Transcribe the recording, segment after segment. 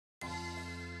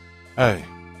A.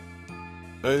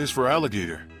 A is for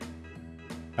alligator.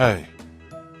 A.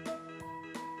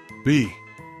 B.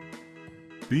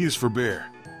 B is for bear.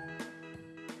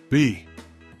 B.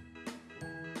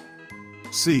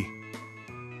 C.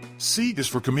 C is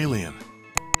for chameleon.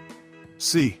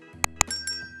 C.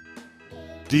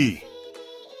 D.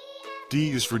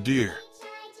 D is for deer.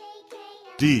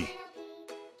 D.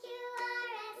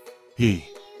 E.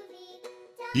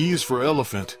 E is for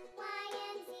elephant.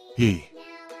 E.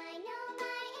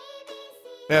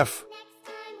 F.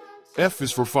 F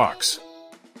is for fox.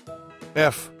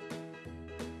 F.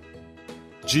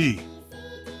 G.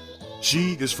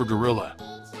 G is for gorilla.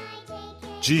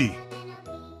 G.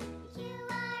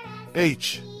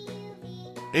 H.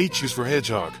 H is for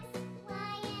hedgehog.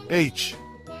 H.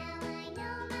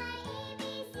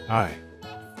 I.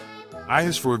 I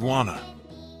is for iguana.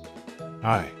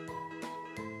 I.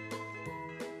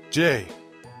 J.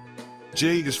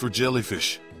 J is for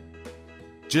jellyfish.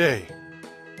 J.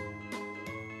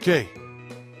 K.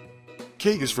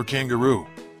 K is for kangaroo.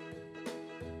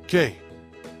 K.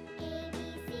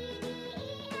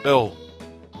 L.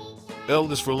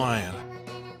 L is for lion.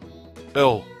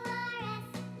 L.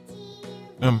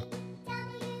 M.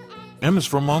 M is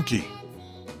for monkey.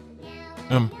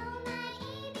 M.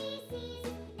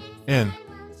 N.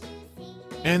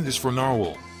 N is for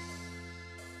narwhal.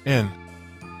 N.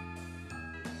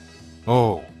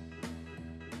 O.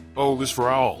 O is for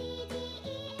owl.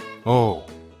 O.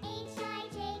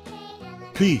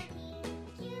 P.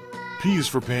 P is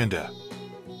for panda.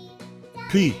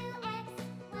 P.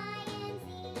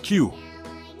 Q.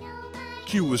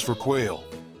 Q is for quail.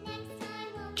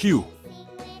 Q.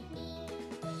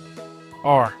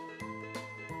 R.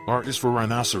 R is for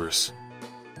rhinoceros.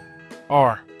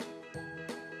 R.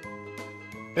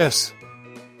 S.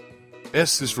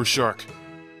 S is for shark.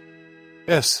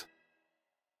 S.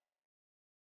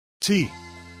 T.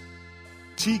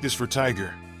 T is for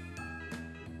tiger.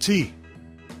 T.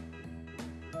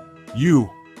 U.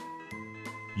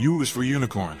 U is for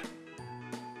unicorn.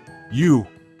 U.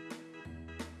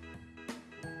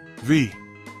 V.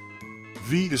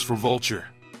 V is for vulture.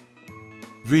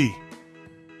 V.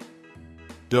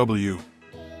 W.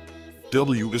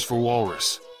 W is for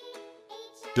walrus.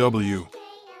 W.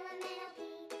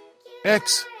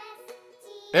 X.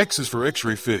 X is for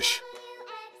X-ray fish.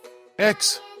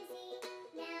 X.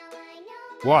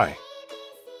 Y.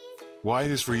 Y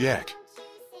is for yak.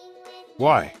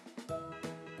 Y.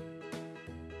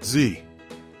 Z.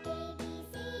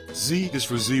 Z is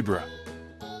for zebra.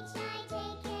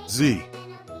 Z.